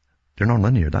 They're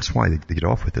non-linear. That's why they get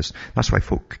off with this. That's why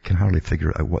folk can hardly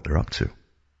figure out what they're up to.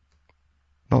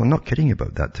 No, I'm not kidding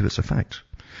about that too. It's a fact.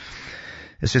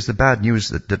 It says the bad news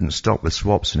that didn't stop with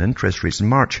swaps and interest rates in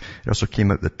March. It also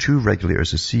came out that two regulators,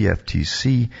 the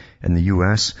CFTC in the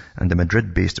US and the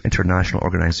Madrid-based International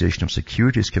Organization of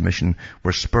Securities Commission,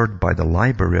 were spurred by the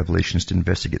LIBOR revelations to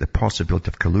investigate the possibility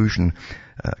of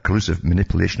collusive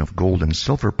manipulation of gold and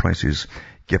silver prices.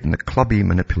 Given the clubby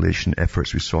manipulation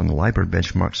efforts we saw in the LIBOR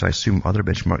benchmarks, I assume other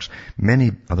benchmarks,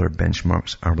 many other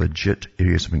benchmarks, are legit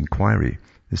areas of inquiry,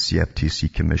 the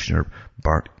CFTC Commissioner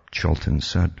Bart Chilton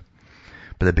said.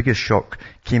 But the biggest shock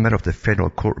came out of the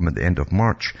federal courtroom at the end of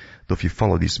March, though if you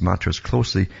follow these matters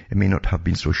closely, it may not have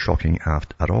been so shocking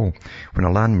at all, when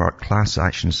a landmark class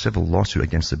action civil lawsuit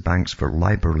against the banks for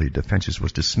LIBOR-related defenses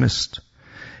was dismissed.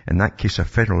 In that case, a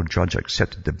federal judge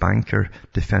accepted the banker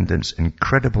defendant's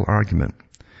incredible argument.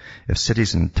 If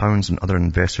cities and towns and other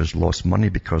investors lost money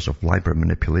because of LIBOR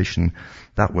manipulation,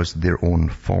 that was their own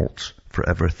fault for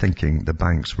ever thinking the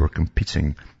banks were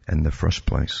competing in the first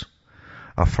place.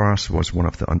 A farce was one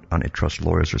of the antitrust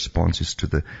lawyers' responses to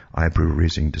the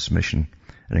eyebrow-raising dismission.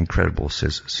 An incredible,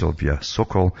 says Sylvia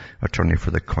Sokol, attorney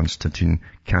for the Konstantin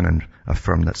Cannon, a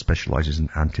firm that specializes in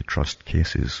antitrust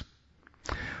cases.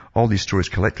 All these stories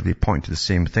collectively point to the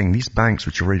same thing. These banks,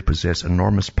 which already possess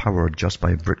enormous power just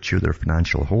by virtue of their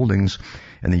financial holdings,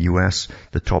 in the US,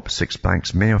 the top 6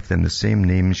 banks, many of them the same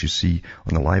names you see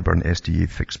on the LIBOR and SDA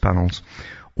fixed panels,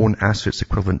 own assets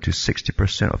equivalent to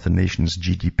 60% of the nation's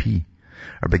GDP,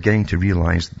 are beginning to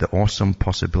realize the awesome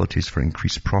possibilities for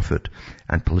increased profit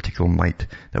and political might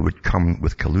that would come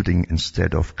with colluding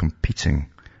instead of competing.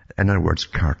 In other words,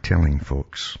 cartelling,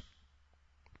 folks.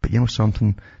 But you know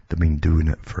something? They've been doing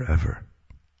it forever.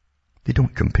 They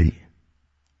don't compete.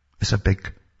 It's a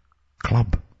big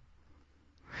club.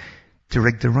 To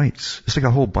rig the rights. It's like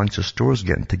a whole bunch of stores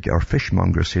getting together,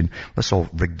 fishmongers saying, let's all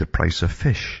rig the price of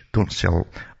fish. Don't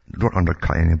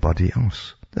undercut anybody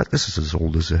else. This is as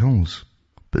old as the hills.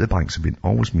 But the banks have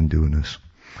always been doing this.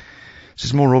 It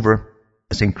says, moreover,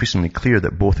 it's increasingly clear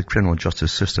that both the criminal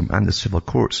justice system and the civil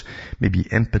courts may be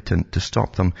impotent to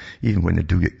stop them, even when they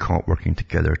do get caught working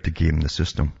together to game the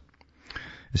system.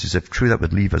 This is if true, that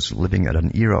would leave us living at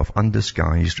an era of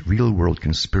undisguised real-world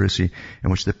conspiracy in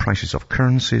which the prices of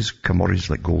currencies, commodities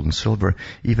like gold and silver,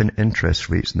 even interest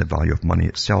rates and the value of money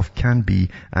itself can be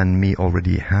and may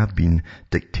already have been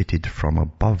dictated from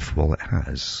above. Well, it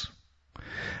has.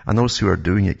 And those who are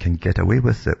doing it can get away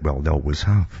with it. Well, they always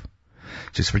have.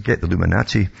 Just forget the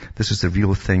Illuminati. This is the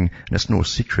real thing, and it's no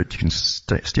secret. You can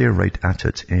stare right at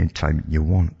it anytime you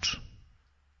want.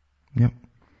 Yep.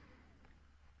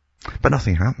 But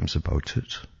nothing happens about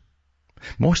it.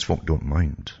 Most folk don't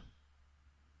mind.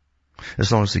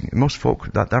 As long as most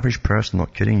folk, that average person,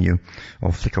 not kidding you,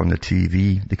 will flick on the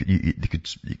TV.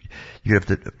 You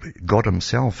have God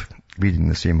himself reading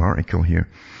the same article here,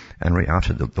 and right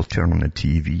after they'll turn on the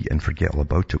TV and forget all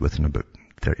about it within about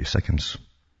 30 seconds.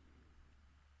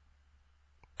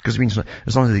 Because it means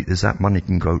as long as there's that money, you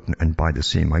can go out and buy the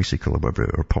same icicle or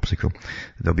whatever, or popsicle.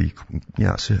 They'll be, yeah,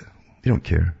 that's it. They don't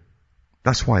care.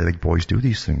 That's why the big boys do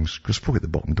these things, because folk at the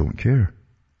bottom don't care.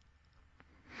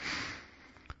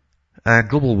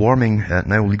 Global warming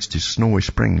now leads to snowy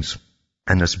springs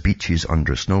and there's beaches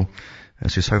under snow.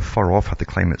 This is how far off have the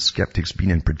climate skeptics been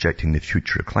in projecting the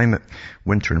future climate,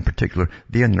 winter in particular.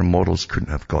 They and their models couldn't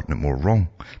have gotten it more wrong.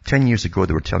 10 years ago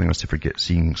they were telling us to forget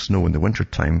seeing snow in the winter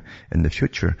time in the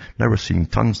future. Now we're seeing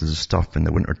tons of this stuff in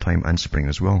the winter time and spring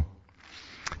as well.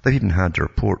 They've even had a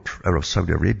report out of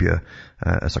Saudi Arabia,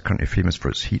 as a country famous for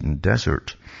its heat and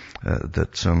desert,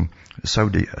 that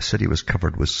Saudi city was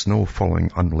covered with snow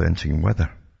following unrelenting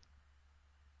weather.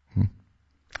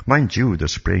 Mind you, they're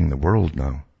spraying the world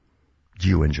now.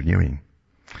 Geoengineering.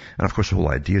 And of course the whole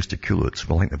idea is to cool it.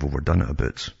 Well, I think they've overdone it a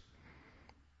bit.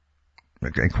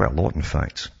 And quite a lot, in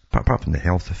fact. Apart from the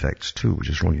health effects too, which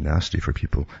is really nasty for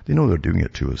people. They know they're doing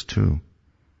it to us too.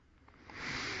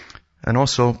 And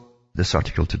also, this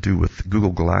article to do with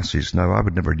Google Glasses. Now, I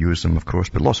would never use them, of course,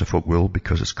 but lots of folk will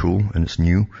because it's cool and it's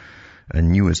new.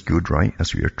 And new is good, right?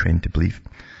 That's what you're trained to believe.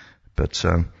 But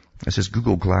it says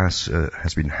Google Glass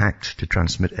has been hacked to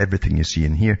transmit everything you see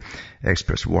and hear.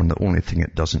 Experts warn the only thing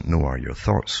it doesn't know are your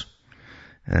thoughts.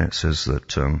 And it says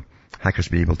that hackers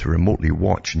will be able to remotely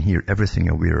watch and hear everything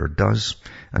a wearer does,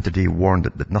 and today warned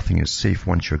that nothing is safe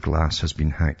once your glass has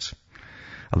been hacked.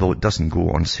 although it doesn't go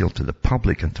on sale to the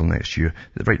public until next year.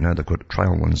 Right now they've got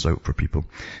trial ones out for people.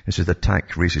 It says the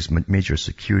attack raises major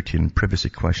security and privacy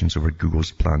questions over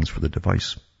Google's plans for the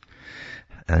device.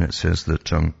 And it says that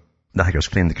the hackers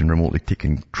claim they can remotely take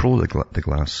control of the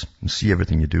glass and see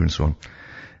everything you do and so on.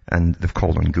 And they've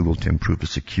called on Google to improve the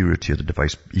security of the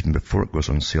device even before it goes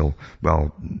on sale.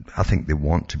 Well, I think they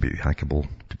want to be hackable,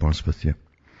 to be honest with you.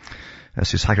 It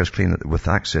says hackers claim that with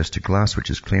access to glass, which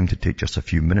is claimed to take just a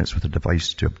few minutes with the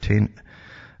device to obtain,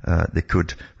 they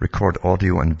could record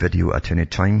audio and video at any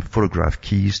time, photograph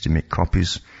keys to make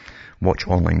copies, watch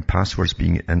online passwords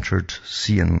being entered,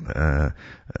 see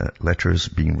letters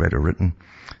being read or written,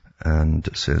 and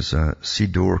it says see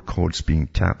door codes being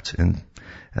tapped in.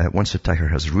 Once the attacker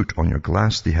has root on your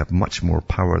glass, they have much more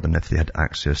power than if they had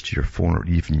access to your phone or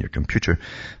even your computer.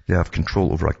 They have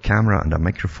control over a camera and a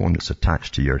microphone that's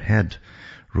attached to your head,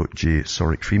 wrote J.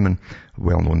 Sorik Freeman, a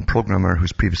well-known programmer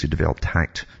who's previously developed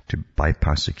hacked to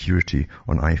bypass security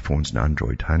on iPhones and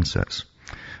Android handsets.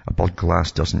 A blood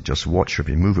glass doesn't just watch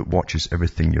every move, it watches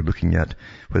everything you're looking at,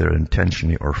 whether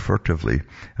intentionally or furtively,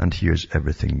 and hears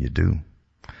everything you do.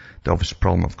 The obvious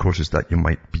problem, of course, is that you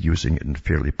might be using it in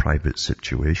fairly private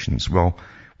situations. Well,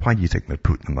 why do you think they're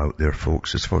putting them out there,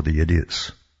 folks? It's for the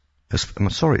idiots. I'm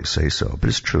sorry to say so, but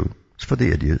it's true. It's for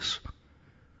the idiots.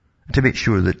 To make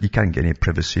sure that you can't get any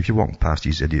privacy if you walk past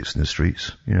these idiots in the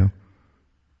streets, you know.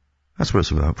 That's what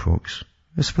it's about, folks.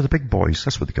 It's for the big boys.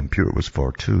 That's what the computer was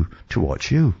for, too. To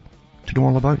watch you. To know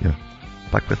all about you.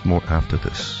 Back with more after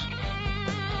this.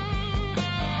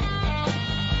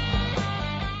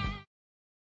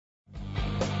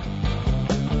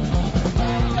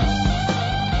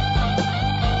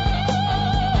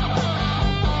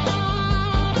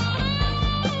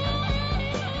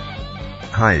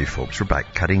 Hi folks, we're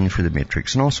back cutting through the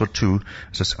matrix, and also too,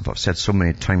 as I've said so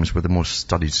many times, we're the most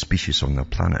studied species on the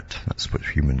planet. That's what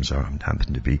humans are,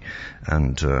 happen to be.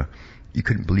 And you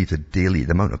couldn't believe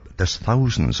there's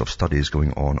thousands of studies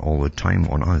going on all the time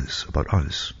on us, about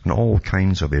us, in all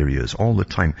kinds of areas, all the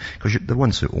time. Because the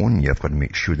ones that own you have got to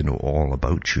make sure they know all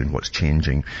about you and what's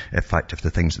changing. In fact, if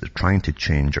the things that they're trying to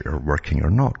change are working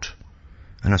or not.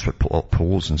 And that's what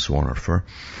polls and so on are for.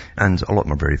 And a lot of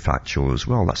them are very factual as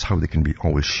well. That's how they can be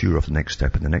always sure of the next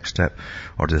step and the next step.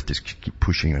 Or do they just keep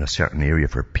pushing in a certain area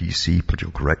for PC,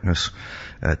 political correctness,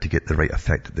 to get the right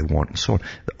effect that they want and so on.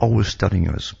 They're always studying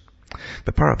us.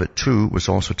 But part of it too was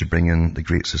also to bring in the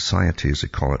Great Society, as they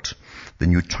call it, the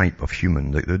new type of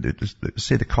human.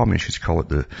 Say the communists call it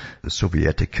the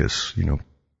Sovieticus, you know,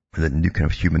 the new kind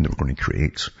of human that we're going to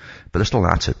create. But they're still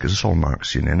at it, because it's all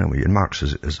Marxian anyway. And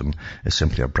Marxism is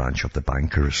simply a branch of the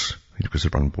bankers, because they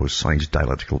run both sides.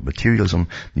 Dialectical materialism,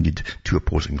 you need two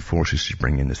opposing forces to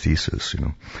bring in the thesis, you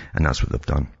know. And that's what they've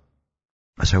done.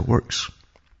 That's how it works.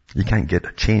 You can't get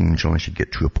a change unless you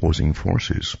get two opposing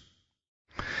forces.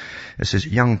 It says,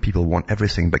 young people want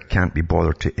everything but can't be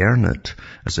bothered to earn it,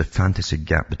 as the fantasy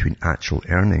gap between actual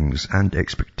earnings and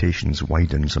expectations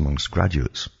widens amongst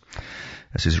graduates.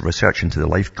 This is research into the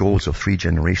life goals of 3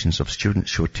 generations of students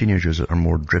show teenagers are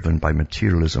more driven by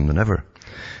materialism than ever.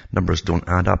 Numbers don't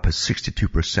add up, as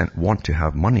 62% want to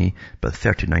have money, but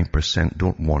 39%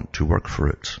 don't want to work for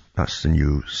it. That's the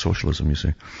new socialism, you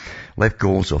see. Life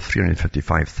goals of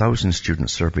 355,000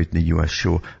 students surveyed in the US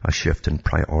show a shift in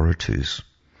priorities.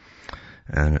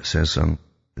 And it says,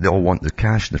 they all want the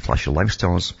cash and the flashy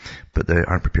lifestyles, but they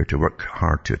aren't prepared to work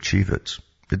hard to achieve it.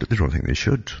 They don't think they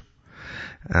should.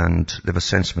 And they have a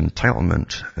sense of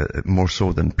entitlement, more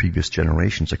so than previous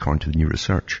generations, according to the new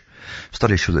research.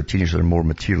 Studies show that teenagers are more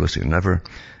materialistic than ever,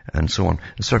 and so on.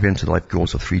 The survey into the life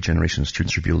goals of 3 generations of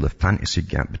students revealed the fantasy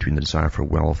gap between the desire for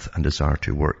wealth and desire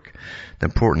to work. The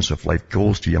importance of life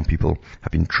goals to young people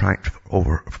have been tracked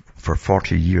for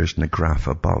 40 years in the graph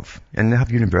above. And they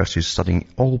have universities studying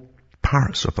all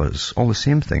parts of us, all the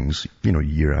same things, you know,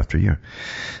 year after year.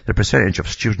 The percentage of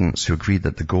students who agree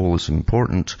that the goal is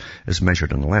important is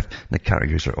measured on the left. And the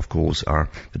categories of goals are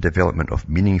the development of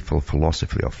meaningful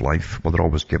philosophy of life. Well, they're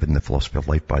always given the philosophy of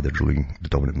life by the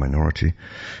dominant minority.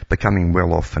 Becoming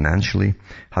well off financially,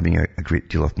 having a great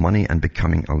deal of money, and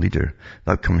becoming a leader.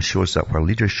 The outcome shows that while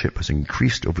leadership has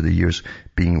increased over the years,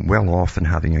 being well off and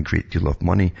having a great deal of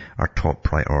money are top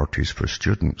priorities for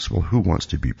students. Well, who wants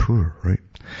to be poor, right?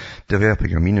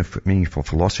 Developing a meaningful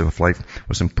philosophy of life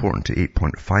was important to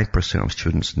 8.5% of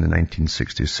students in the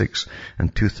 1966,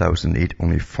 and 2008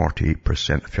 only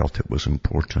 48% felt it was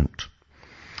important.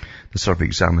 The survey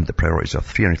examined the priorities of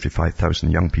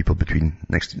 355,000 young people between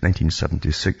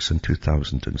 1976 and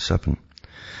 2007.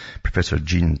 Professor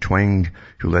Jean Twenge,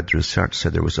 who led the research,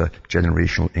 said there was a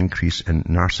generational increase in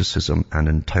narcissism and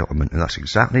entitlement. And that's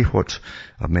exactly what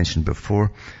I've mentioned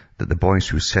before, that the boys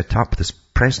who set up this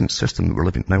present system that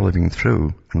we're now living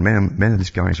through, and many of these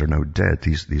guys are now dead,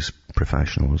 these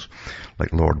professionals,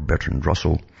 like Lord Bertrand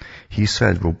Russell, he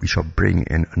said, well, we shall bring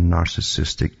in a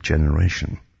narcissistic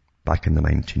generation back in the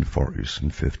 1940s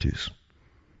and 50s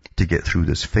to get through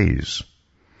this phase.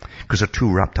 Because they're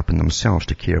too wrapped up in themselves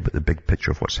to care about the big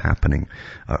picture of what's happening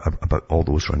about all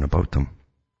those around about them.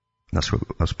 And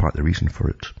that's part of the reason for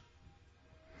it.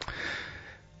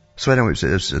 So anyway,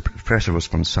 the professor was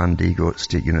from San Diego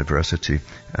State University,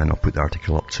 and I'll put the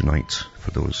article up tonight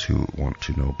for those who want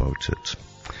to know about it.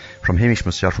 From Hamish,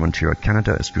 myself from Ontario,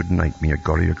 Canada, it's good night. May your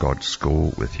God or your gods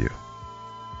go with you.